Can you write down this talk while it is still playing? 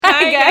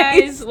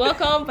guys,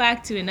 welcome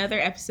back to another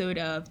episode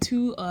of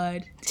Two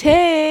Odd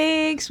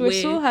Takes. We're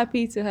so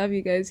happy to have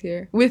you guys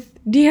here with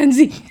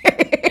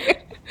DNZ.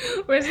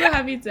 We're so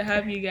happy to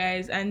have you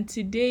guys, and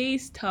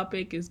today's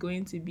topic is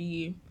going to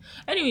be...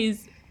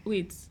 Anyways,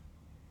 wait.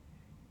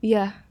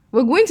 Yeah,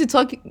 we're going to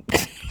talk...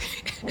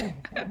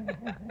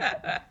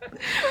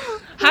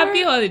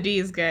 Happy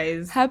holidays,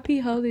 guys. Happy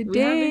holidays.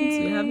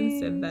 We haven't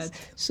said that.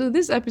 So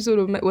this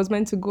episode was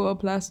meant to go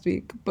up last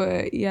week,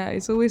 but yeah,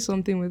 it's always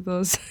something with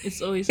us.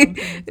 It's always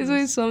something. It's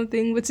always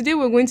something. But today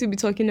we're going to be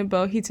talking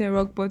about hitting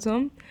rock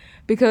bottom,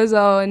 because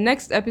our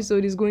next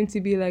episode is going to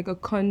be like a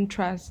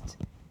contrast,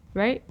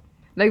 right?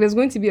 Like there's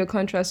going to be a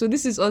contrast. So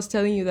this is us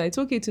telling you that it's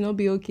okay to not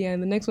be okay,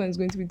 and the next one is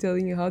going to be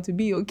telling you how to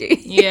be okay.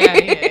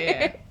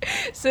 Yeah.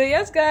 So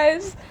yes,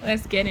 guys,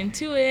 let's get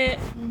into it.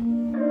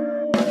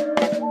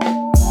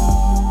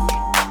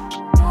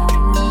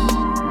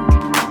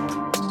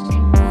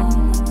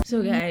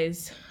 So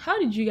guys, how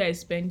did you guys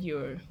spend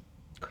your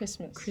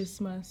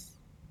Christmas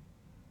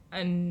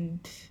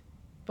and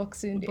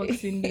Boxing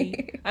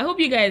Day? I hope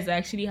you guys are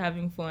actually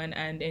having fun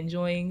and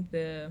enjoying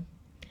the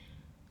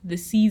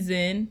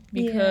season,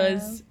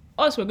 because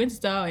us, we're going to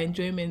start our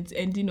enjoyment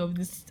ending of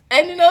this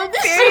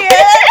year.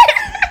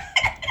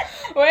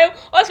 Well,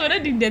 us, we're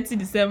not doing dirty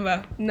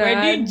December.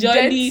 We're doing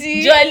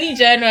jolly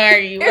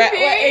January.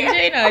 We're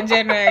enjoying our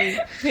January.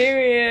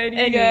 Period.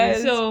 Anyway,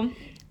 so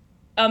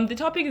the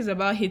topic is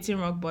about hitting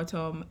rock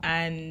bottom,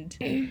 and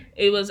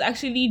it was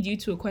actually due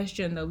to a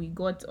question that we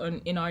got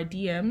in our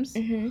DMs.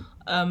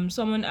 Mm-hmm.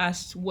 Someone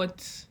asked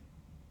what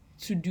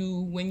to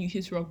do when you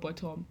hit rock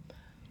bottom.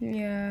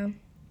 Yeah.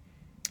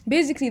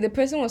 Basically, the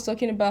person was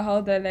talking about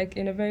how they're like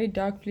in a very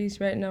dark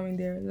place right now in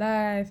their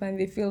life, and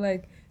they feel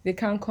like they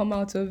can't come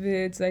out of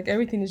it. Like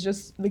everything is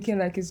just looking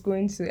like it's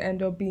going to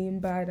end up being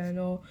bad and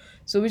all.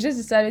 So we just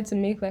decided to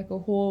make like a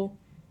whole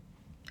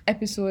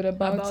episode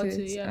about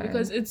it. Yeah,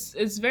 because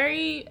it's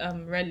very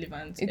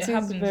relevant. It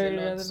happens very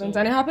relevant,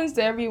 and it happens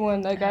to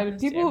everyone. Like there are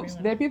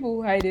people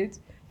who hide it.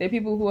 There are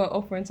people who are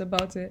upfront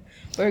about it.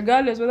 But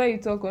regardless whether you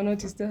talk or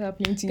not, it's still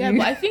happening to you. Yeah,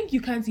 but I think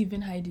you can't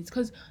even hide it.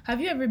 Because have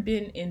you ever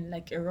been in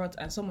like a rut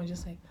and someone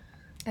just like,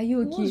 are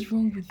you okay? What's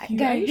wrong with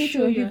you? I hate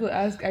when people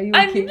ask, are you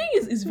okay? And the thing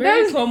is, it's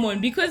very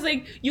common, because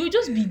like you'll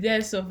just be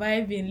there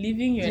surviving,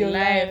 living your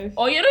life.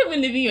 Or you're not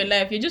even living your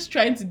life, you're just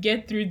trying to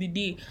get through the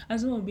day. And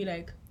someone will be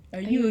like,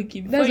 are you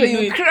okay? Before that's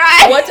when you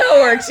cry.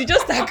 Waterworks, you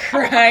just start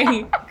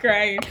crying.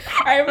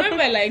 I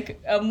remember like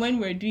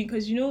when we're doing,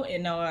 because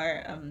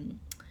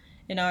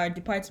in our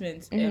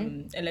department,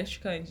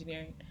 electrical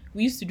engineering,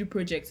 we used to do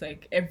projects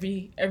like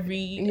every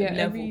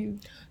level.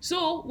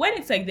 So when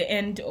it's like the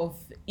end of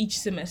each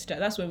semester,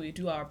 that's when we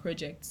do our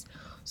projects.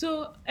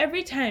 So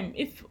every time,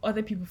 if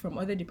other people from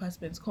other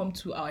departments come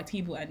to our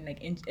table and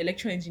like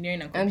electrical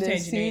engineering and computer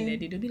engineering,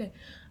 they'll be like,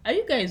 are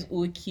you guys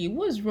okay?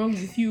 What's wrong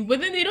with you?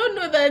 But then they don't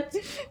know that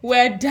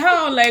we're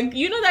down. Like,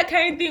 you know that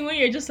kind of thing when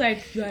you're just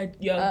like, you're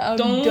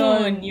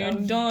done. You're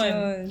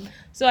done.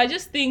 So I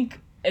just think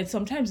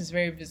sometimes it's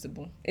very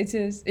visible. It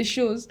is. It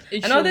shows.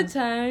 And other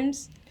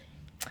times,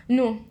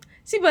 no.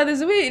 See, but there's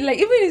a way, like,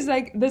 even it's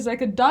like, there's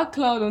like a dark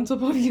cloud on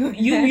top of your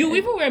head. You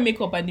even wear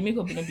makeup and the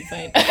makeup will not be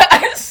fine.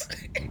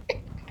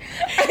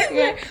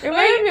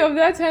 Remind me of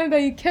that time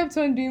that you kept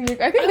on doing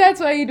makeup. I think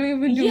that's why you don't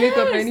even do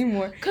makeup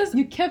anymore. Because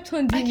you kept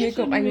on doing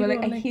makeup and you were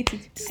like, I hate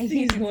it. I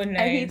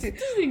hate it.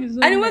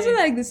 And it wasn't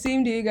like the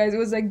same day, guys. It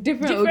was like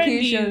different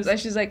occasions. Days. And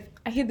she's like,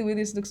 I hate the way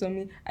this looks on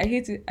me. I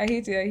hate it.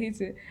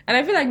 And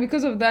I feel like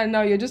because of that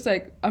now, you're just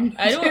like, I'm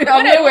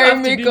not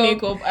wearing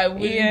makeup. I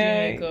wouldn't do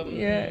makeup.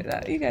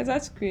 Yeah, you guys,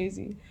 that's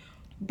crazy.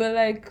 But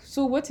like,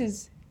 so what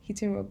is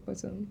hitting rock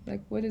bottom?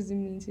 Like, what does it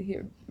mean to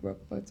hit rock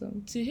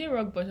bottom? To hit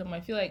rock bottom,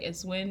 I feel like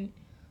it's when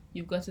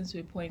you've gotten to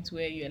a point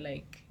where you're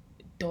like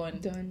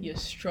done. You're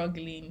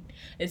struggling.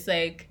 It's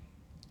like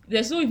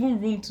there's no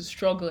even room to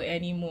struggle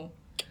anymore,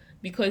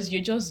 because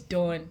you're just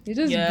done. You're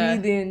just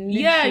breathing.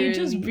 Literally. Yeah, you're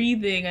just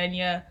breathing, and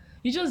you're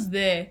just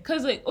there.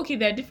 Because like, okay,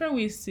 there are different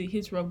ways to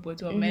hit rock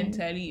bottom: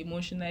 mentally,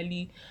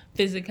 emotionally,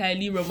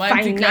 physically,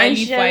 romantically,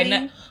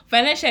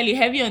 financially.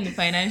 Heavy on the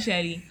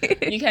financially.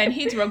 You can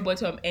hit rock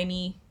bottom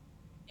anyhow,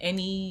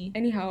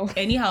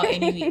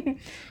 anyway.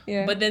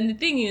 Yeah. But then the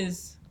thing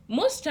is,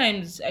 most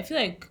times I feel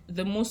like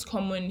the most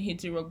common hit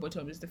to rock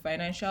bottom is the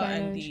financial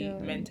and the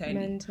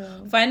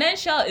mental.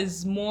 Financial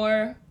is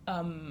more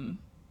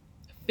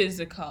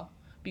physical,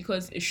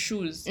 because it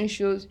shows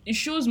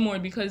more,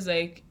 because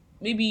like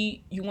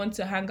maybe you want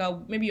to hang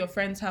out, maybe your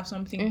friends have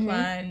something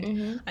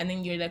planned, and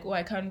then you're like, oh,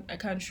 I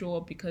can't show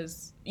up,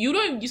 because sometimes you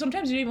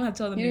don't even have to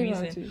tell them the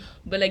reason,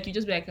 but like you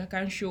just be like, I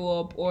can't show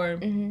up. Or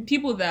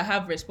people that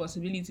have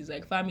responsibilities,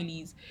 like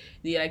families,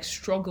 they like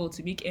struggle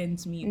to make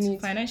ends meet.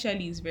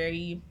 Financially is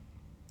very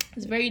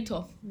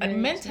tough.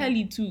 And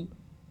mentally too.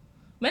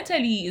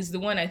 Mentally is the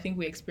one I think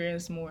we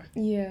experience more.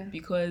 Yeah.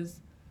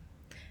 Because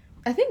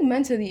I think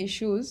mentally it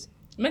shows.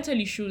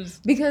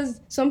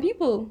 Because some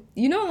people,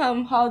 you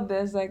know how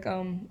there's like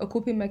a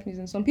coping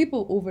mechanism. Some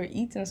people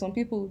overeat and some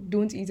people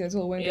don't eat at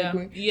all when they're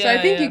going. So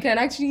I think you can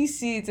actually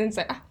see it and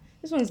say,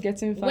 this one's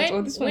getting fat,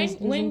 or this one's losing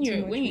too much when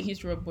you weight.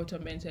 hit rock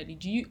bottom mentally,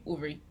 do you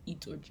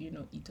overeat or do you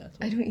not eat at all?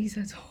 I don't eat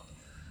at all.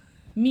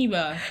 Me,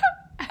 but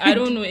I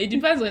don't know. It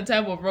depends on the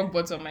type of rock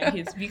bottom I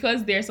hit,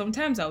 because there are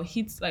sometimes I'll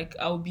hit, like,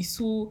 I'll be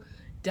so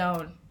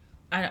down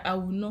and I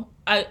will not.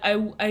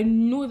 I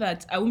know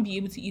that I won't be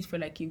able to eat for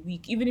like a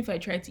week. Even if I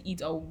try to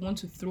eat, I'll want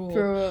to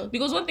throw up.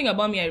 Because one thing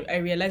about me, I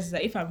realize is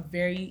that if I'm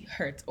very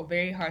hurt or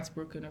very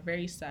heartbroken or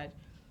very sad,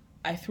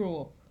 I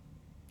throw up.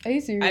 Are you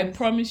serious? I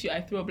promise you,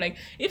 I throw up. Like,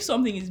 if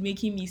something is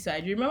making me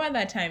sad, you remember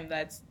that time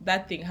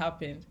that thing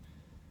happened?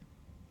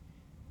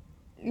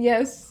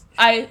 Yes.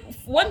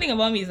 One thing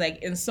about me is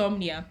like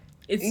insomnia.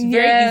 It's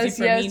very easy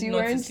for me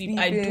not to sleep.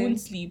 I don't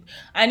sleep.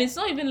 And it's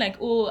not even like,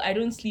 oh, I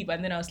don't sleep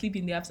and then I'll sleep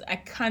in the afternoon. I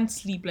can't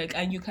sleep, like,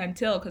 and you can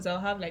tell because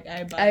I'll have like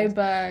eye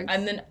bags.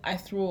 And then I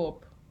throw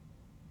up.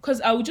 Because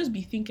I would just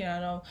be thinking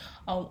and I'll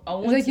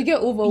want it's like you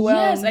get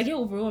overwhelmed. Yes, I get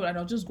overwhelmed and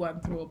I'll just go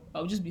and throw up.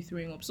 I'll just be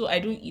throwing up. So I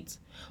don't eat.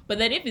 But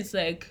then if it's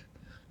like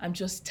I'm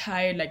just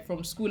tired, like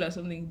from school or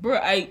something, bro,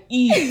 I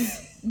eat.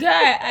 Guy,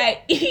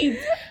 I eat.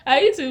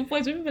 I eat to the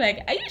point where people are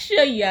like, are you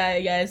sure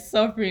you're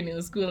suffering in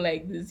school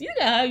like this? You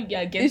know how you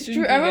get. It's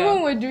true. I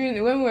remember when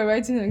we were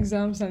writing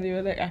exams and they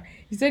were like,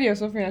 you said you're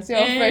suffering. I see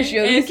how fresh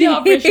you're looking.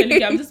 How fresh you're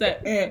looking. I'm just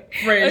like,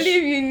 fresh. Only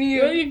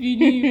if you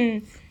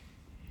knew.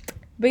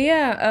 But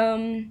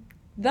yeah,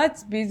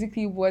 that's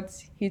basically what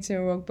hitting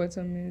rock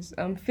bottom is.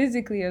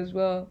 Physically as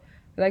well.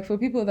 Like for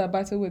people that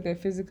battle with their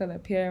physical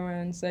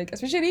appearance, like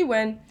especially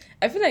when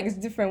I feel like it's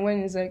different when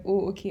it's like,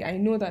 oh, okay, I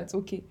know that,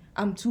 okay,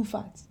 I'm too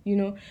fat, you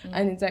know,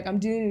 and it's like I'm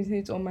dealing with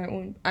it on my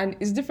own, and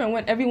it's different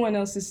when everyone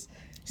else is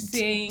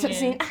saying,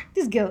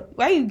 this girl,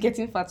 why are you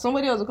getting fat?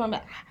 Somebody else will come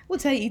back,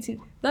 what are you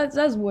eating?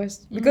 That's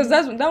worse because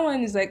that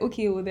one is like,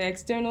 okay, well, the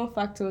external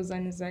factors,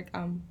 and it's like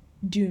I'm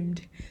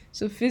doomed.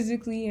 So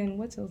physically, and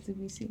what else did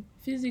we say?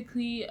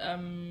 Physically,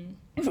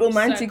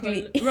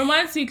 romantically.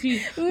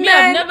 Me,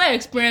 I've never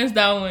experienced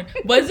that one,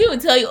 but Z will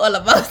tell you all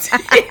about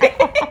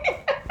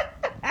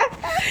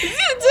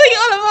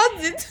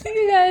it.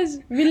 You guys,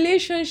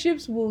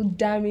 relationships will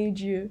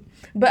damage you.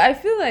 But I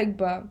feel like,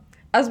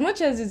 as much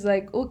as it's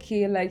like,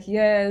 okay, like,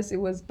 yes, it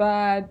was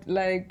bad,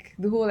 like,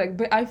 the whole, like,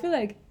 but I feel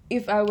like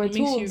if I were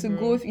told to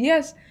go,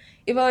 yes,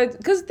 if I,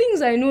 because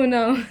things I know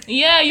now.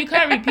 Yeah, you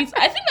can't repeat.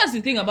 I think that's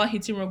the thing about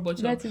hitting rock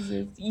bottom. That is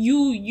it.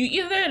 You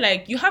either,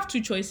 like, you have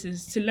two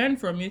choices: to learn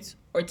from it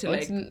or to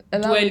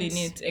dwell in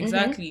it.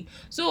 Exactly.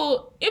 Mm-hmm.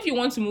 So if you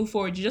want to move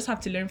forward, you just have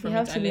to learn from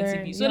it and let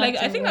it be. So like,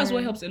 I think that's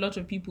what helps a lot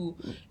of people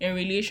in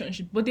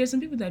relationship. But there's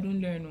some people that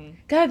don't learn.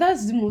 God,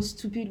 that's the most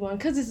stupid one,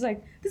 because it's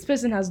like, this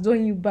person has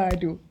done you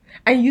bad, though.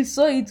 And you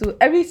saw it too.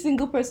 Every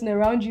single person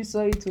around you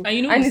saw it too. And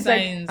you know and the it's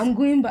signs. Like,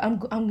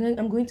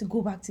 I'm going to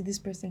go back to this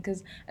person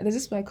because there's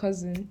this my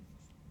cousin.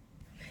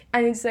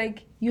 And it's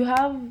like you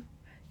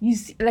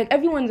see, like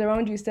everyone's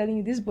around you is telling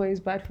you this boy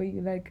is bad for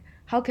you. Like,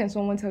 how can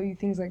someone tell you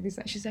things like this?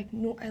 And she's like,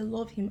 no, I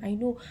love him. I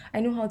know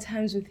how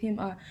times with him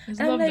are.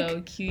 It's love like, that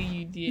will kill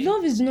you, dear.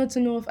 Love is not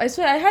enough. I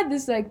swear, I had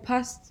this like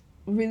past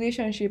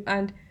relationship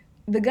and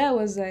the guy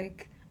was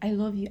like, I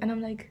love you. And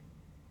I'm like,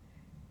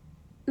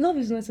 love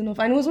is not enough.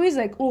 And it was always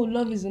like, oh,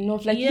 love is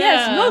enough. Like,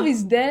 yes, love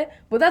is there,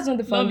 but that's not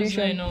the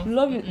foundation.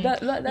 Love is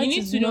not enough. You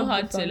need to know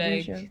how to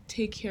like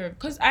take care of.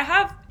 Because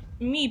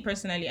me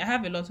personally, I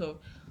have a lot of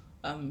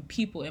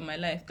people in my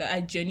life that I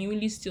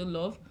genuinely still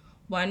love,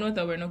 but I know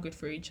that we're not good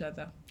for each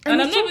other.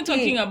 And I'm not even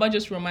talking about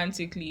just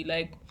romantically,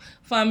 like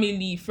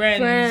family,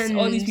 friends,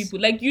 all these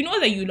people. Like, you know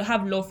that you'll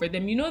have love for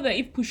them. You know that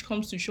if push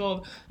comes to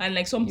shove and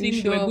like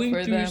something, we're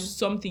going through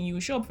something, you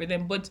will show up for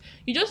them. But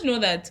you just know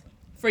that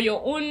for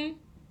your own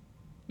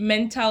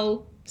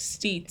mental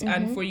state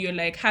and for your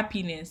like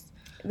happiness,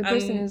 the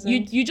person is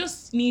you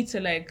just need to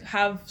like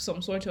have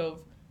some sort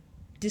of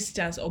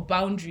distance or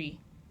boundary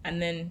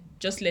and then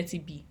just let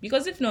it be,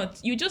 because if not,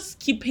 you just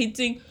keep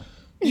hitting.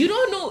 You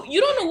don't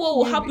know what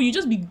will happen. You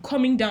just be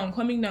coming down,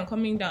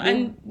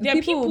 and there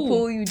are people will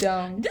pull you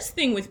down. This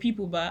thing with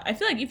people, but I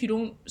feel like if you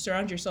don't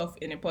surround yourself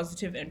in a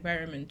positive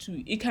environment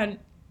too, it can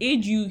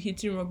aid you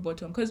hitting rock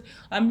bottom. Because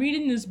I'm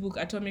reading this book,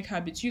 Atomic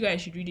Habits. You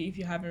guys should read it if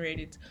you haven't read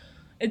it.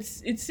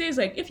 It says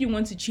like if you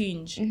want to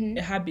change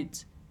a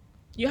habit,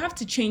 you have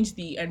to change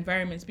the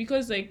environment,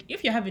 because like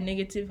if you have a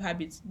negative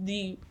habit,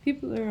 the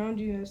people around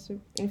you have to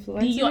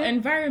influence your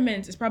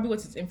environment is probably what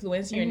is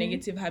influencing your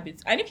negative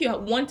habits. And if you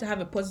want to have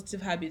a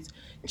positive habit,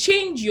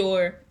 change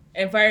your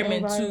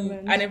environment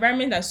to an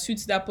environment that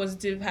suits that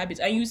positive habit,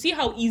 and you see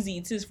how easy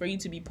it is for you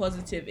to be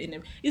positive in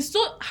it. It's so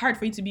hard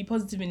for you to be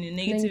positive in a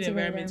negative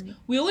environment.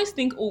 We always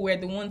think, oh, we're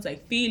the ones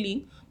like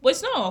failing, but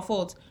it's not our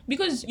fault,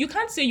 because you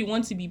can't say you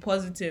want to be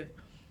positive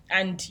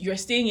and you're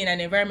staying in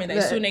an environment that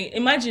is so negative.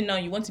 Imagine now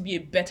you want to be a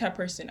better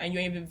person and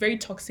you're in a very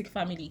toxic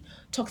family,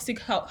 toxic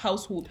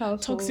household,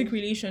 toxic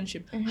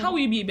relationship. How will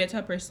you be a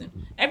better person?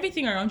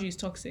 Everything around you is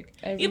toxic.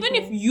 Even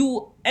if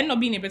you end up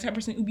being a better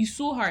person, it will be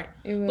so hard.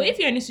 But if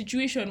you're in a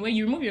situation where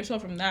you remove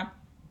yourself from that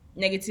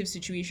negative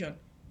situation,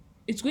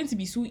 it's going to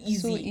be so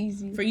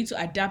easy for you to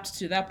adapt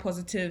to that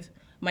positive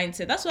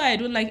mindset. That's why I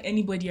don't like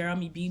anybody around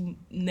me being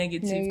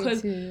negative,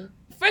 because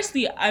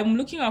firstly, I'm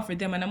looking out for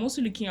them, and I'm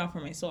also looking out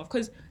for myself,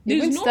 because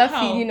there's no start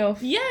how. feeding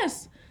off.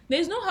 Yes,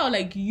 there's no how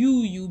like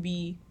you'll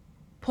be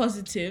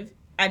positive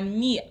and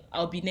me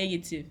I'll be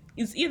negative.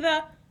 It's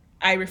either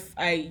I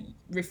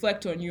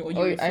reflect on you or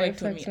you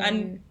reflect on me,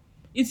 and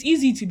it's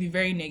easy to be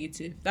very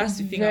negative. That's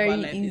the thing about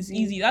life. It's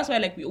easy. That's why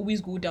like we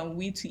always go down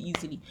way too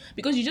easily,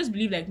 because you just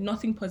believe like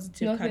nothing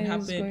positive can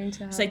happen.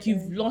 It's like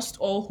you've lost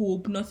all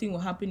hope. Nothing will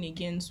happen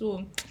again.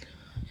 So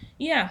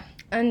yeah,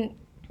 and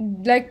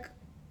like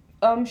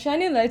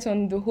shining light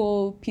on the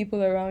whole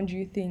people around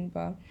you thing,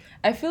 but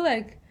I feel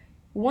like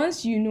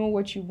once you know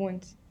what you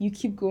want, you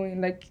keep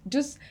going. Like,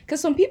 just because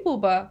some people,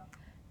 but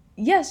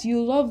yes,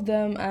 you love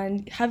them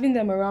and having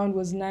them around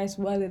was nice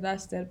while it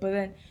lasted, but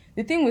then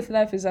the thing with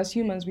life is, as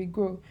humans, we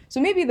grow. So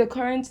maybe the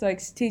current like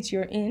state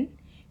you're in,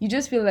 you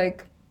just feel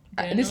like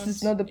this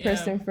is not the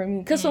person for me.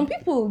 Because some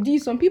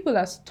people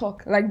are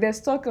stuck. Like, they're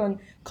stuck on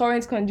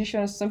current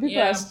conditions. Some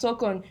people are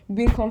stuck on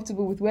being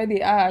comfortable with where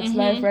they are at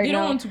life right now. They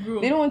don't want to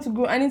grow. They don't want to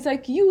grow. And it's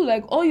like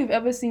all you've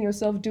ever seen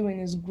yourself doing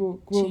is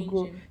grow.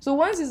 So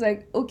once it's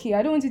like, okay,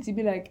 I don't want it to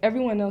be like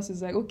everyone else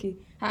is like, okay,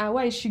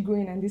 why is she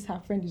growing and this her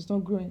friend is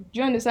not growing? Do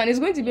you understand? It's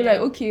going to be like,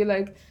 okay,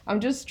 like, I'm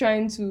just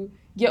trying to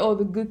get all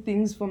the good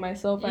things for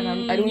myself, and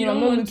I'm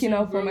not looking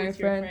out for my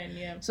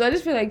friend. So I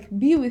just feel like,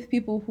 be with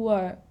people who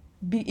are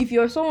if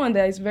you're someone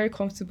that is very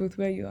comfortable with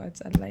where you are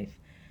at life,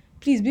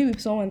 please be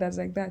with someone that's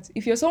like that.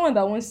 If you're someone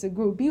that wants to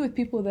grow, be with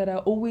people that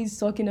are always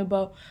talking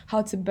about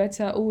how to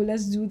better. Oh,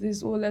 let's do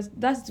this. Oh,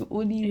 that's the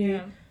only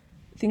way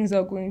things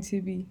are going to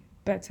be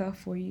better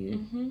for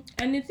you.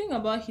 And the thing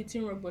about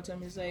hitting rock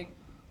bottom is like,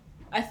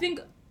 I think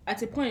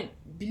at a point,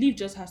 belief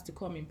just has to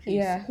come in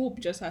place. Hope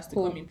just has to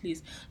come in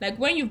place. Like,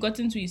 when you've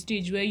gotten to a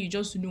stage where you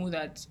just know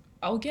that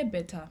I'll get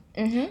better.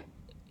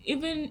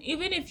 Even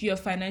if you're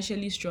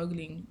financially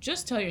struggling,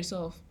 just tell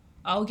yourself,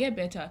 I'll get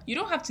better. You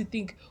don't have to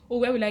think, oh,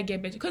 where will I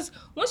get better? Because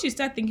once you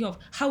start thinking of,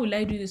 how will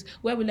I do this?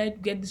 Where will I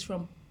get this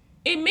from?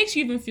 It makes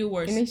you even feel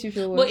worse.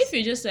 But if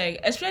you're just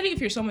like, especially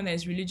if you're someone that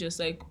is religious,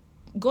 like,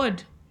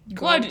 God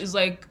is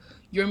like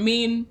your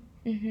main,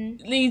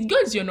 like,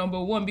 God's your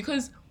number one,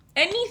 because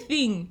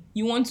anything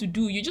you want to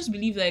do, you just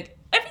believe like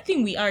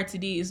everything we are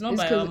today is not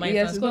by our mind,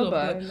 it's because of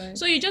God.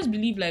 So you just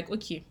believe like,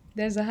 okay,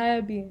 there's a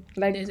higher being.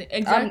 Like,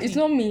 exactly. It's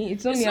not me.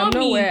 I'm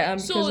not where I'm.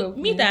 So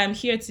me that I'm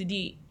here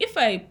today, if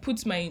I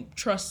put my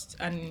trust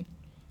and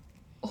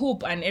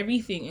hope and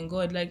everything in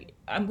God, like,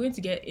 I'm going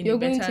to get in a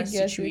better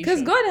situation.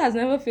 Because God has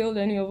never failed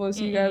any of us,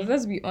 you guys.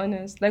 Let's be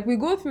honest. Like, we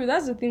go through.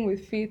 That's the thing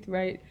with faith,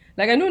 right?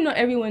 Like, I know not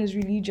everyone is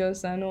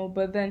religious, I know,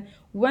 but then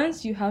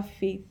once you have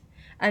faith,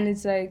 and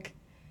it's like,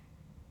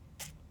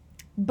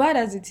 bad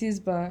as it is,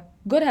 but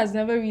God has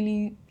never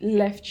really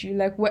left you.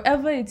 Like,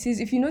 whatever it is,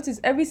 if you notice,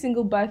 every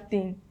single bad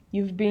thing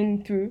you've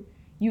been through,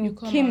 you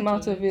came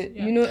out of it.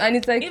 You know, and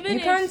it's like, even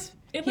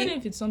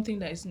if it's something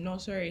that is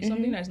not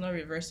something that's not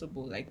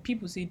reversible, like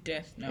people say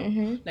death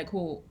now, like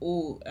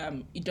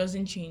it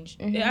doesn't change.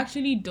 It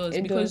actually does,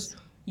 because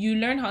you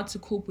learn how to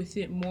cope with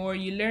it more.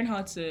 You learn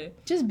how to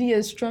just be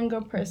a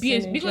stronger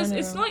person. Because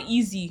it's not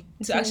easy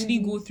to actually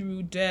go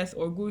through death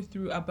or go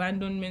through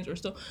abandonment or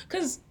stuff.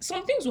 Because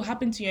some things will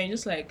happen to you and you're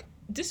just like,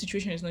 this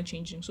situation is not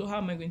changing, so how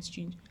am I going to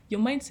change? Your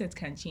mindset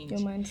can change.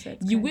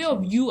 The way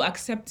of you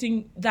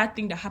accepting that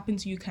thing that happened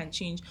to you can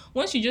change.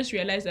 Once you just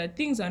realize that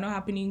things are not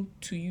happening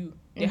to you,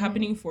 they're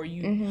happening for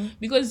you.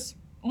 Because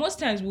most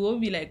times we will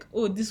be like,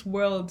 oh, this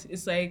world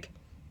is like,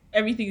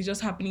 everything is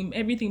just happening,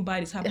 everything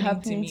bad is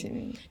happening to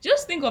me.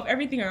 Just think of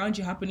everything around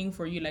you happening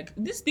for you. Like,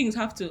 these things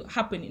have to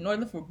happen in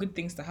order for good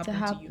things to happen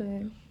to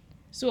you.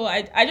 So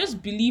I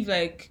just believe,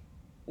 like,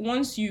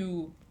 once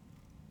you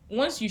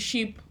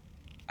shape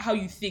how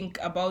you think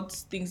about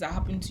things that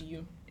happen to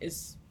you,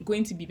 is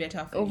going to be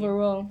better for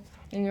overall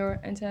in your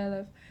entire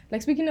life.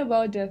 Like, speaking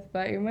about death,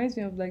 but it reminds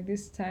me of like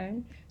this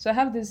time. So I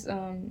have this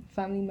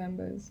family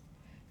members,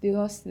 they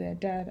lost their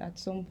dad at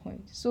some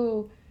point.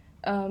 So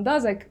that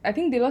was like, I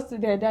think they lost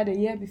their dad a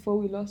year before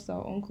we lost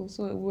our uncle.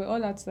 So we're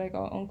all at like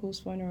our uncle's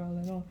funeral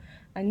and all,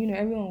 and you know,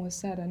 everyone was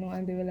sad and all,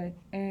 and they were like,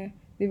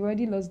 they've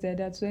already lost their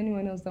dad, so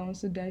anyone else that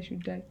wants to die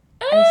should die.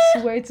 I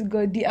swear to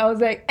God, I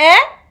was like,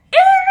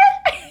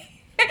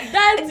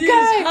 that is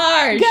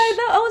harsh. Guy,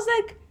 I was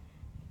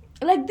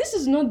like, this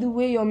is not the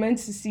way you're meant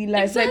to see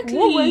life. Exactly.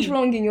 Like, what went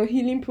wrong in your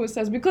healing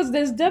process? Because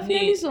there's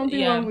definitely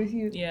something wrong with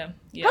you. Yeah.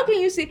 How can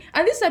you say?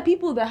 And these are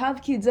people that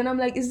have kids, and I'm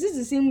like, is this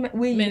the same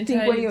way you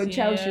think when your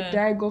child should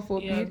die? God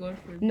forbid. Yeah, God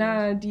forbid.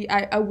 Nah,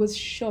 I was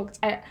shocked.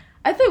 I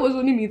thought it was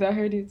only me that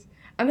heard it,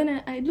 and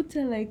then I looked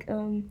at like,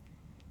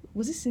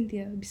 was it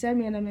Cynthia beside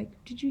me? And I'm like,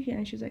 did you hear?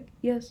 And she was like,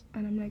 yes.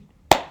 And I'm like,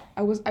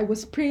 I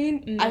was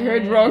praying. I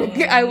heard wrong.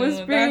 I was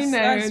praying.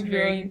 That's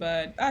very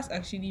bad. That's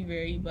actually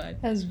very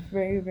bad. That's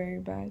very, very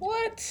bad.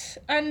 What?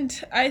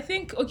 And I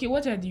think, okay,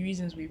 what are the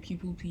reasons we're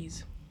people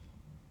please?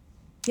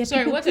 Yeah,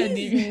 sorry, what are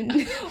the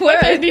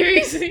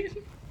reasons?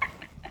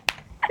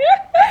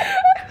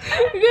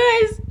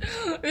 Guys,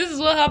 this is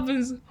what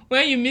happens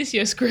when you miss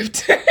your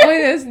script.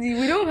 Honestly,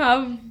 we don't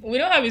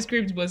have a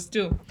script, but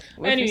still.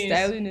 We're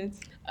freestyling it.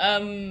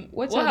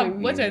 What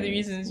are the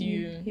reasons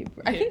you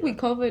I think we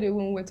covered it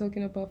when we were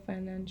talking about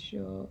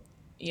financial.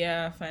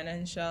 Yeah,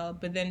 financial,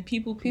 but then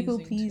people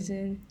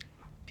pleasing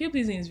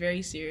is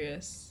very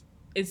serious.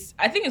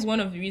 I think it's one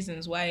of the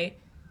reasons why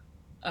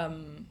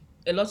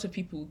a lot of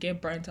people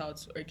get burnt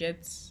out or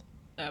get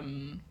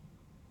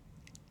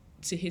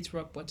to hit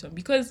rock bottom,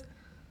 because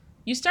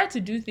you start to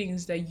do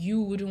things that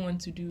you wouldn't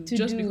want to do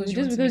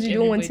because you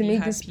don't want to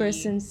make this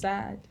person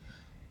sad.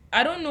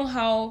 I don't know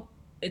how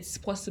it's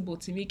possible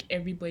to make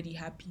everybody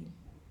happy.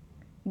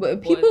 But a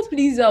people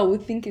pleaser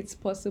would think it's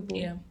possible.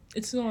 Yeah,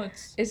 it's not.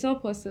 It's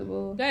not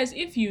possible. Guys,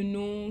 if you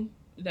know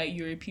that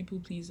you're a people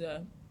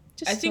pleaser,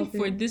 I think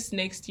for this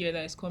next year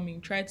that is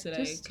coming, try to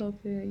just stop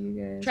it, you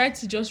guys. Try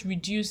to just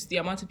reduce the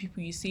amount of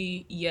people you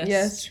say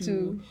yes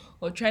to,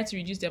 or try to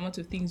reduce the amount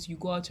of things you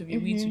go out of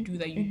your way to do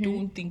that you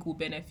don't think will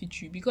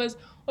benefit you. Because,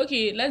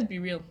 okay, let's be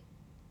real.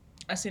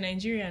 As a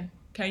Nigerian,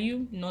 can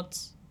you not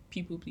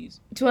people please?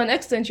 To an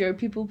extent, you're a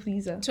people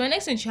pleaser. To an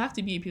extent, you have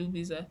to be a people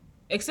pleaser.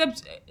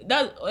 Except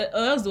that, or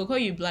else they'll call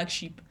you a black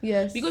sheep.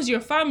 Yes. Because your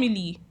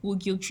family will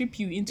guilt trip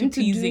you into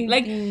pleasing.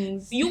 Like,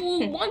 things. You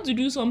will want to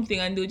do something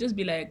and they'll just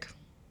be like,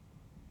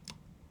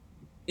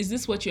 is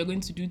this what you're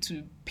going to do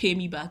to pay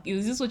me back?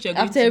 Is this what you're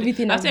going to do? After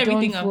everything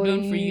I've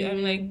done for you?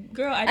 I'm like,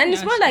 girl, I didn't And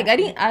it's more like, I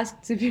didn't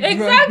ask to be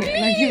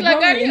exactly.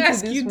 Like I didn't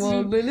ask you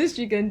to. The least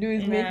you can do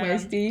is make my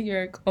stay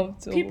here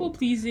comfortable. People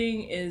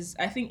pleasing is,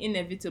 I think,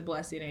 inevitable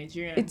as a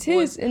Nigerian. It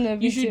is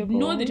inevitable. You should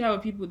know the type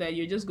of people that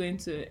you're just going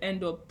to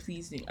end up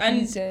pleasing.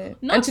 And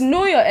to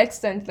know your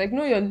extent, like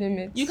know your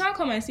limits. You can't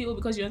come and say, oh,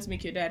 because you want to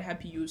make your dad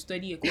happy, you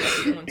study a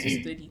course you want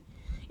to study.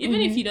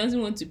 Even if he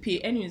doesn't want to pay.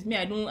 Anyways,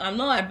 I'm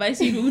not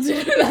advising you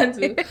to do that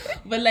too.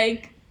 But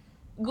like,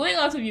 going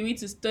out of your way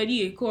to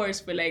study a course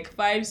for like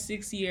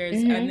 5-6 years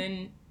and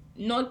then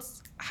not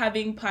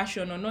having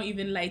passion or not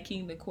even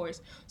liking the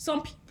course.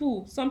 Some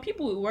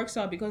people it works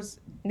out because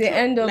they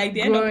end up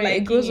liking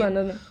it. Goes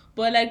on.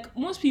 But like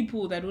most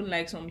people that don't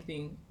like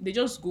something, they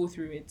just go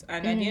through it,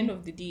 and at the end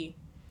of the day,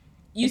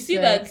 you see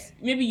that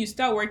maybe you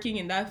start working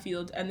in that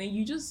field and then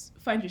you just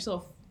find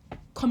yourself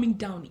coming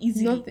down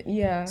easily.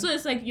 So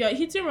it's like you're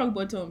hitting rock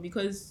bottom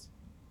because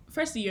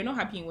firstly, you're not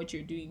happy in what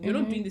you're doing. You're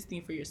not doing this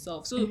thing for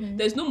yourself. So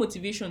there's no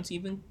motivation to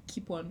even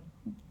keep on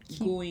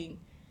going.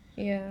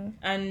 Yeah.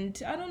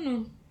 And I don't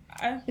know.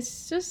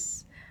 It's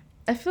just,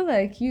 I feel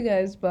like you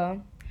guys,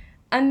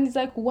 and it's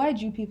like, why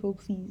do people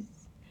please?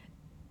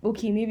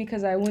 Okay, maybe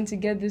because I want to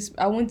get this,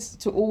 I want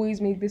to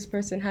always make this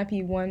person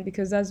happy,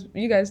 because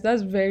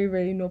that's very,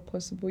 very not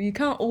possible. You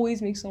can't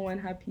always make someone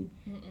happy.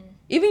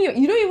 Even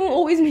you don't even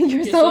always make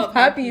yourself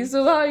happy.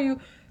 So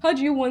how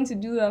do you want to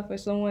do that for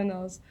someone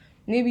else?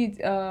 Maybe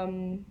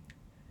to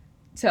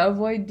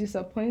avoid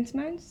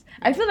disappointments.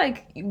 I feel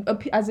like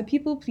as a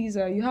people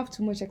pleaser, you have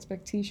too much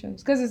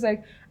expectations, because it's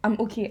like, I'm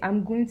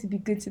going to be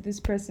good to this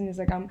person. It's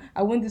like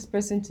I want this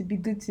person to be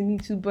good to me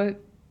too,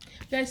 but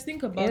guys,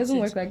 think about it. It doesn't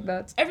work like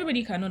that.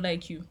 Everybody cannot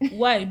like you.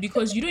 Why?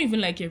 Because you don't even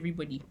like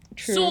everybody.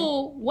 True.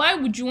 So why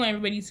would you want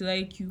everybody to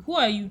like you? Who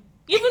are you?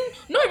 Even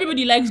not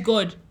everybody likes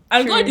God.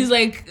 And God is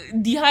like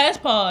the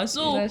highest power.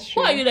 So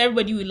who are you that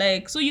everybody will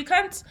like? So you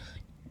can't.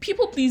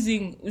 People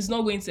pleasing is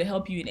not going to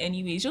help you in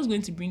any way. It's just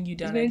going to bring you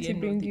down at the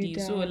end of the day.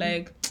 So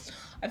like,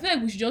 I feel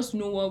like we should just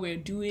know what we're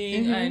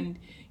doing, and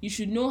you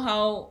should know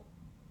how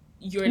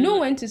you're. Know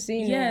when to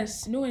say no.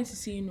 Yes, know when to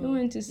say no. Know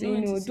when to say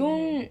no.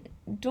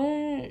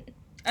 Don't.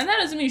 And that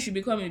doesn't mean you should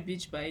become a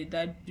bitch by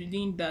that,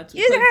 doing that.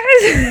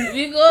 Yes.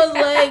 Because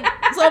like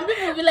some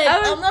people will be like,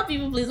 I'm not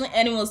people pleasing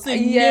anymore, so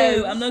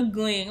no, I'm not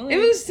going. Like,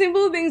 even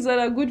simple things that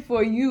are good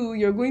for you,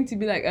 you're going to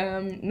be like,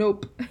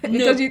 nope.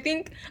 Because you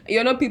think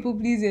you're not people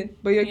pleasing,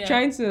 but you're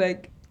trying to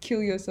like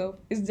kill yourself.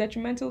 It's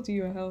detrimental to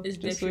your health. It's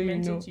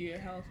detrimental to your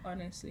health,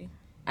 honestly.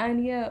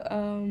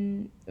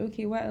 And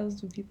okay, what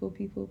else do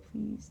people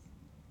please?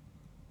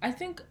 I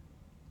think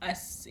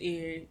as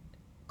a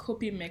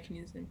coping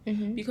mechanism,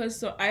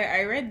 because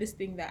I read this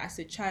thing that as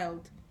a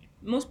child,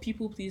 most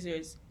people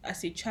pleasers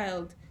as a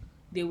child,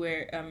 they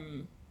were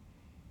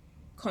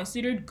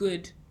considered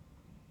good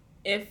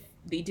if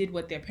they did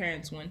what their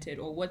parents wanted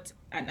or what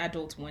an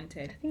adult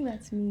wanted. I think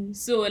that's me.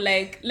 So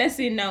like, let's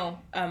say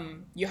now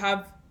you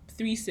have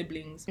 3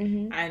 siblings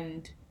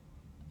and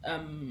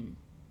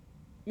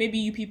maybe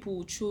you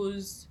people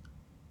chose,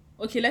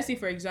 okay, let's say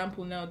for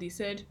example now they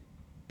said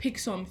pick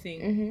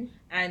something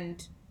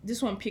and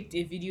this one picked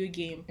a video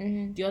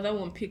game. The other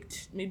one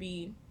picked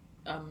maybe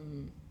a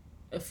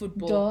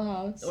football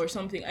dollhouse or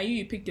something. And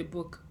you picked a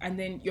book, and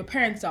then your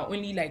parents are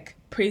only like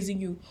praising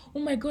you. Oh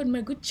my God,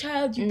 my good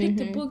child, you picked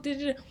a book.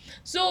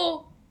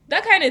 So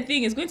that kind of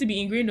thing is going to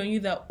be ingrained on you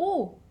that,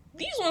 oh,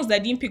 these ones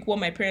that didn't pick what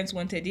my parents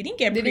wanted, they didn't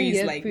get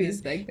praise like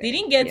this. They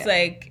didn't get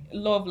like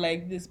love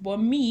like this. But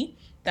me,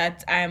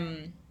 that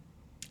I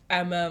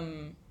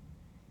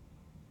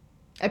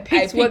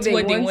picked what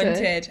they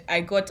wanted.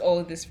 I got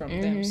all this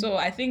from them. So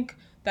I think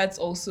that's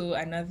also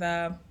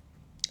another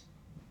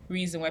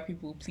reason why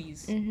people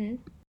please.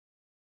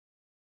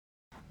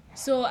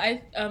 So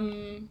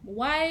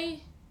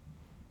why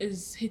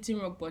is hitting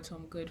rock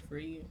bottom good for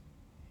you?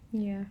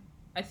 Yeah.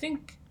 I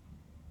think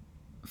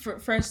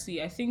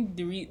firstly, I think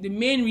the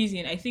main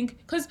reason, I think,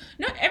 because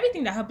not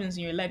everything that happens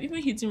in your life,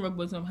 even hitting rock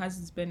bottom, has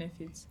its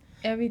benefits.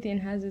 Everything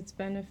has its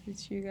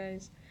benefits, you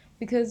guys.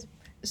 Because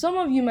some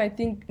of you might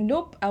think,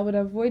 nope, I would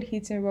avoid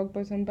hitting rock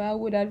bottom, but I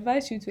would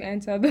advise you to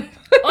enter the...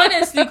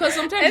 Honestly, because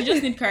sometimes you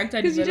just need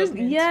character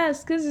development.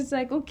 Yes, because it's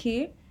like,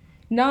 okay,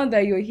 now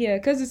that you're here,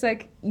 because it's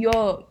like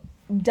you're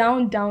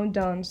down, down,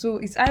 down. So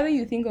it's either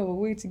you think of a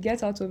way to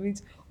get out of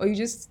it, or you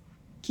just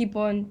keep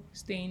on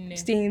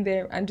staying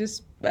there and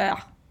just...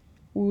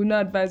 we will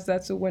not advise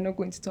that, so we're not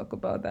going to talk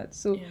about that.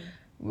 So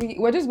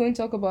we're just going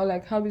to talk about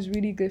like how it's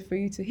really good for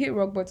you to hit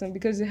rock bottom,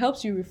 because it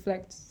helps you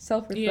reflect,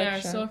 self-reflection. Yeah,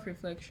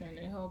 self-reflection,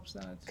 it helps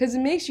that. Because it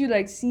makes you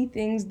like see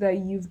things that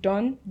you've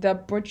done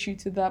that brought you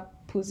to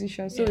that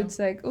position. So it's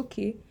like,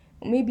 okay,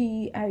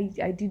 maybe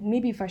I did,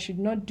 maybe if I should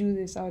not do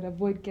this, I would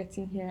avoid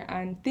getting here,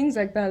 and things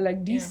like that.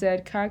 Like Dee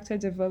said, character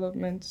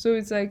development. So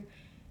it's like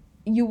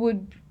you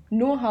would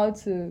know how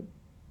to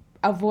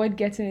avoid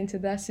getting into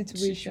that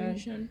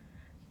situation.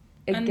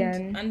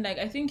 Again, and like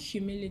I think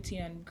humility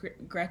and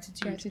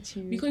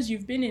gratitude, because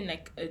you've been in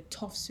like a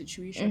tough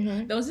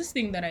situation. There was this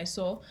thing that I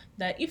saw,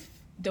 that if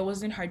there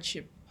wasn't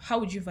hardship, how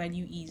would you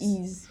value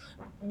ease?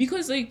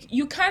 Because like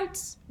you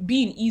can't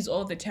be in ease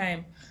all the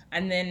time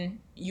and then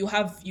you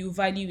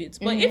value it.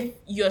 But if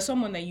you're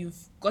someone that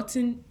you've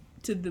gotten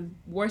to the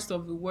worst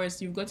of the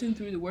worst, you've gotten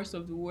through the worst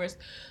of the worst,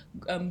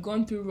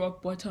 gone through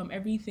rock bottom,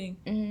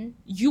 everything,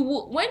 you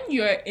will, when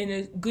you're in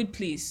a good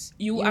place,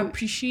 you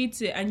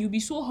appreciate it, and you'll be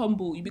so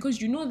humble, because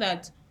you know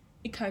that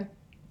it can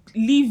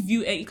leave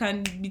you, it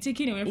can be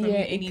taken away from you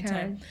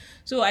anytime.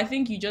 So I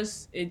think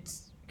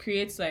it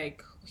creates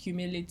like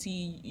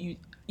humility.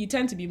 You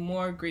tend to be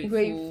more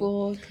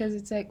grateful, because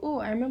it's like,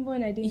 oh, I remember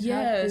when I didn't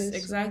have this. Yes,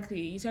 exactly.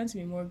 You tend to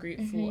be more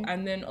grateful.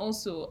 And then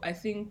also I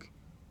think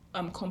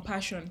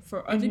compassion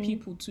for other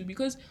people too,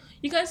 because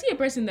you can see a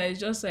person that is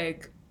just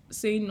like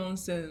saying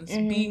nonsense,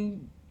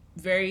 being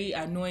very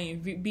annoying,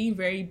 being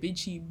very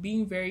bitchy,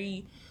 being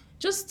very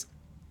just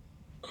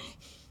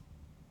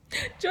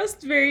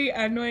very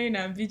annoying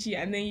and bitchy,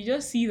 and then you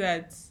just see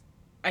that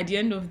at the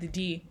end of the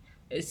day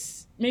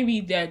it's maybe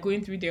they're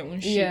going through their own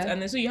shit,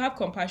 and then so you have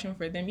compassion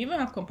for them. You even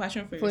have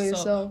compassion for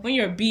yourself when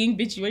you're being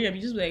bitchy, when you're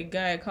just like,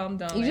 guy, calm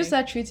down. You just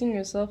start treating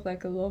yourself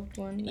like a loved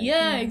one.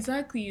 Like,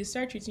 exactly. You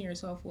start treating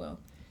yourself well.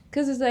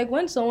 Because it's like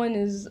when someone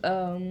is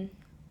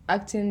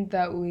acting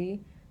that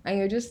way, and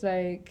you're just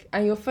like,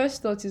 and your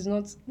first thought is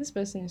not, this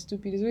person is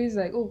stupid. It's always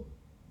like, oh,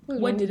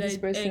 what did this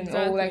person,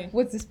 or like,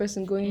 what's this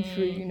person going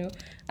through, you know?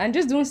 And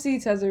just don't see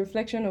it as a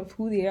reflection of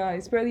who they are.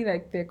 It's probably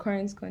like their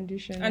current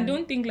condition. And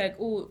don't think like,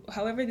 oh,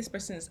 however this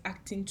person is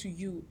acting to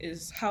you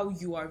is how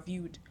you are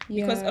viewed.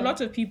 Because a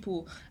lot of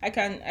people, I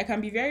can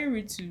be very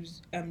rude to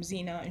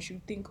Zena, and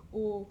she'll think,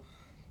 oh,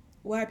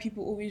 why are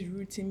people always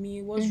rude to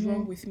me? What's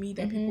wrong with me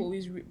that people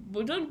always rude?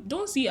 But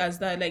don't see it as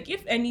that. Like,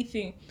 if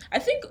anything, I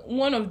think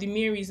one of the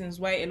main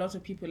reasons why a lot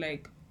of people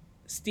like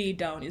stay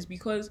down is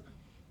because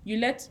you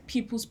let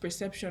people's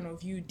perception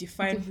of you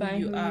define who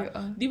you are.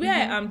 The way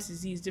I am to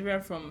Z is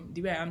different from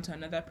the way I am to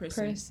another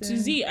person. To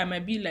Z, I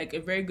might be like a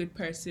very good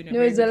person.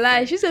 No, it's a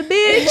lie. She's a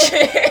bitch.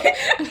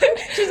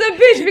 She's a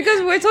bitch,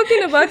 because we're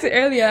talking about it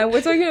earlier, and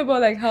we're talking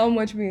about like how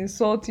much we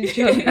insult each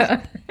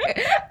other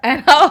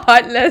and how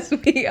heartless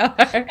we are.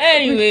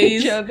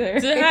 Anyways, to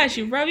her,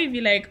 she'll probably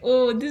be like,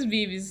 oh, this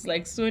babe is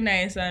like so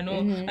nice and all.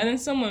 And then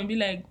someone will be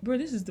like, bro,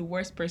 this is the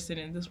worst person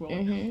in this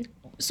world.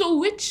 So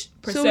which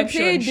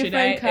perception should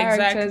I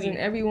exactly in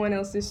everyone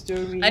else's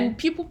story? And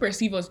people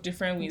perceive us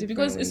different ways,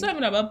 because it's not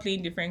even about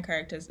playing different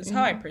characters. It's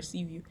how I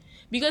perceive you,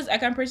 because I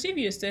can perceive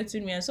you a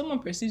certain way, and someone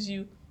perceives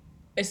you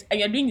as, and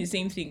you're doing the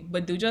same thing,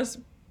 but they'll just,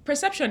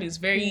 perception is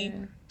very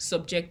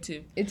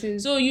subjective. It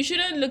is. So you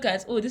shouldn't look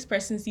at, oh, this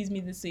person sees me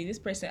this way, this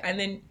person, and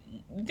then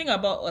the thing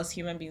about us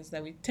human beings is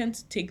that we tend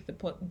to take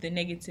the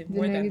negative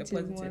more than the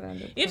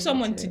positive. If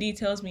someone today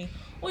tells me,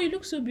 oh, you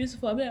look so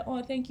beautiful, I'll be like,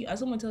 oh, thank you. And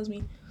someone tells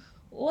me,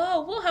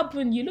 wow, what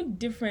happened? You look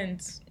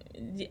different.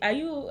 Are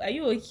you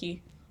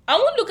okay? I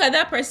won't look at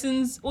that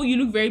person's, oh, you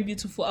look very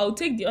beautiful. I'll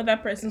take the other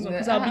person's one,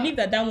 because I'll believe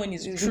that one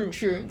is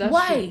true. That's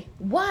Why?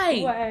 True.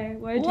 Why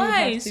do you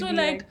have to so be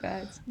like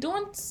that?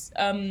 Don't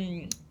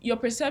your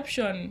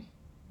perception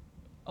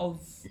of,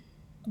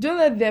 don't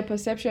let their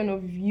perception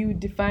of you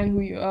define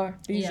who you are,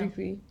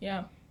 basically.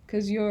 Yeah.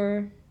 Because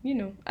you're, you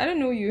know, I don't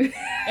know you.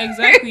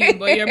 Exactly,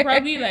 but you're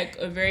probably like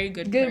a very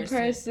good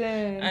person.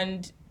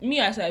 And me,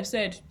 as I've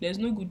said, there's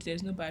no good,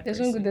 there's no bad. There's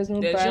no good, there's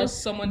no bad. There's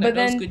just someone that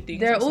does good things.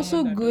 There are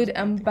also good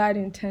and bad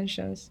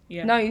intentions.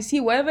 Yeah. Now you see,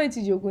 whatever it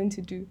is you're going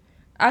to do,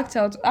 act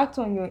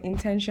on your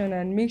intention,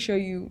 and make sure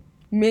you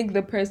make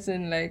the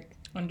person like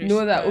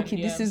know that, okay,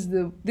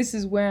 this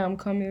is where I'm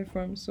coming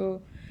from.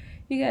 So,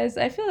 you guys,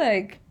 I feel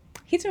like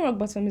hitting rock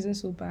bottom isn't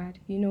so bad.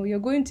 You know, you're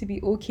going to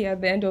be okay at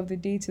the end of the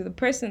day. To the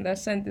person that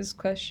sent this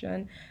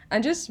question,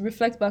 and just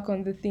reflect back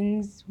on the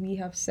things we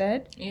have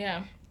said.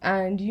 Yeah.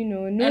 And, you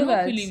know and that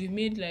hopefully we've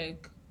made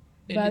like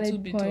a little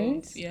bit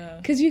points.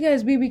 Because you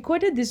guys, we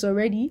recorded this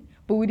already,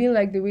 but we didn't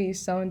like the way it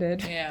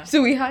sounded. Yeah.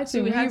 So we had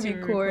to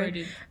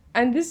re-record.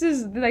 And this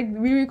is like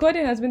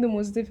re-recording has been the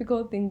most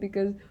difficult thing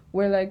because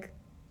we're like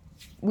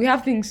we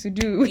have things to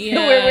do. We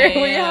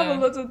have a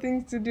lot of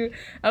things to do,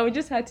 and we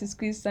just had to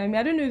squeeze time.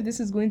 I don't know if this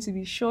is going to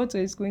be short or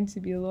it's going to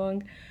be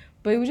long,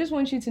 but we just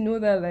want you to know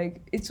that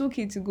like it's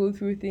okay to go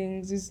through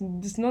things.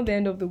 It's not the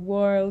end of the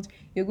world.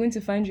 You're going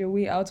to find your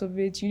way out of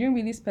it. You didn't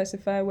really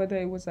specify whether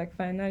it was like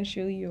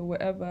financially or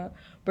whatever,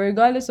 but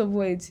regardless of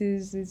what it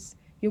is,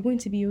 you're going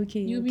to be okay.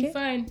 You'll be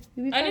fine.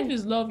 And if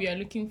it's love you're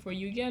looking for,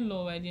 you get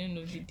love at the end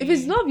of the day. If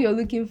it's love you're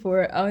looking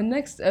for, our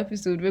next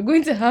episode, we're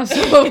going to have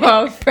some of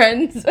our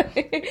friends.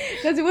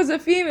 Because it was a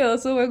female,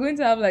 so we're going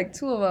to have like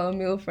 2 of our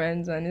male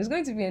friends, and it's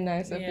going to be a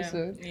nice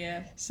episode.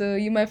 Yeah. So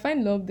you might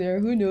find love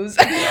there, who knows?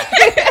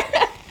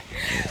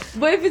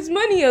 But if it's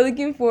money you're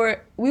looking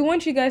for, we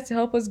want you guys to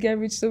help us get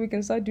rich so we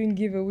can start doing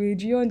giveaway.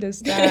 Do you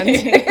understand?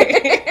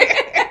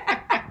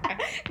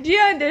 Do you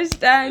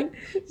understand?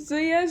 So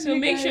yes. So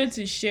make sure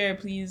to share,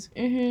 please.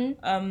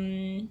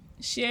 Mm-hmm.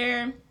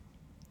 Share,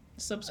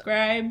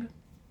 subscribe,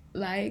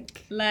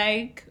 like,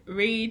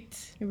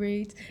 rate.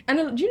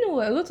 And do you know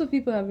what? A lot of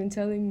people have been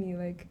telling me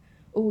like,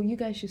 oh, you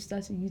guys should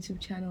start a YouTube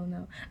channel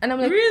now. And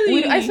I'm like,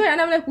 really? I swear, and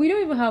I'm like, we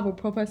don't even have a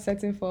proper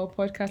setting for our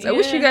podcast. I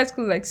wish you guys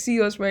could like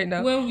see us right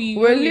now. When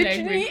we're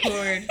literally like,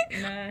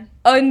 record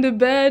on the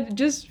bed,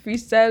 just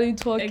freestyling,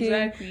 talking.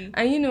 Exactly.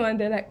 And and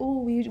they're like,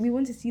 oh, we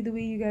want to see the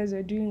way you guys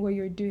are doing what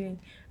you're doing.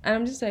 And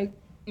I'm just like,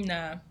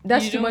 nah,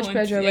 that's too much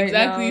pressure right now.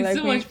 Exactly, it's like,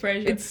 too much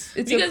pressure. It's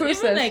because a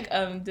process. Even like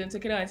the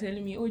Tokeda was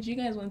telling me, oh, do you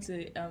guys want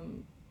to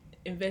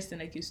invest in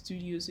like a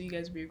studio so you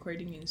guys be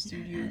recording in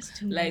studio?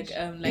 Like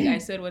I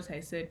said what I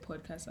said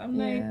podcast. I'm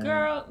like,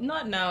 girl,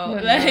 not now.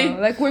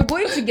 Like we're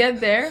going to get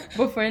there,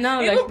 but for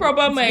now, even like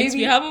proper mics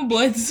we haven't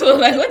bought. So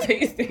like, what are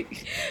you saying?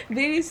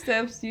 Baby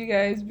steps, you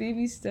guys,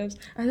 baby steps.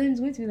 And then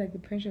it's going to be like the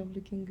pressure of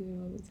looking good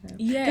all the time.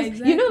 Yeah,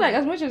 exactly. Like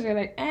as much as you're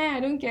like,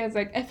 I don't care, it's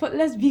like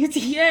effortless beauty.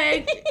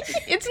 Yeah.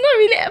 It's not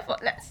really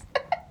effortless.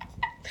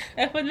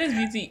 Effortless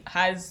beauty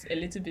has a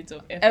little bit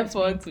of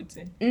effort being put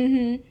in.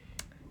 Mm-hmm.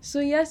 So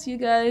yes, you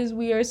guys,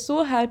 we are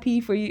so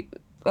happy for you.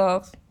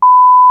 You're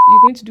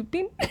going to do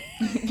pim.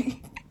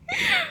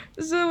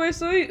 So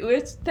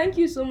thank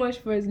you so much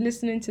for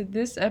listening to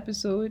this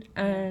episode,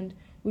 and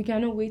we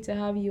cannot wait to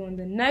have you on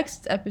the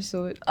next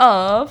episode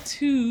of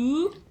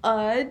 2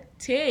 Odd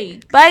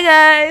Takes. Bye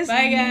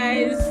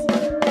guys.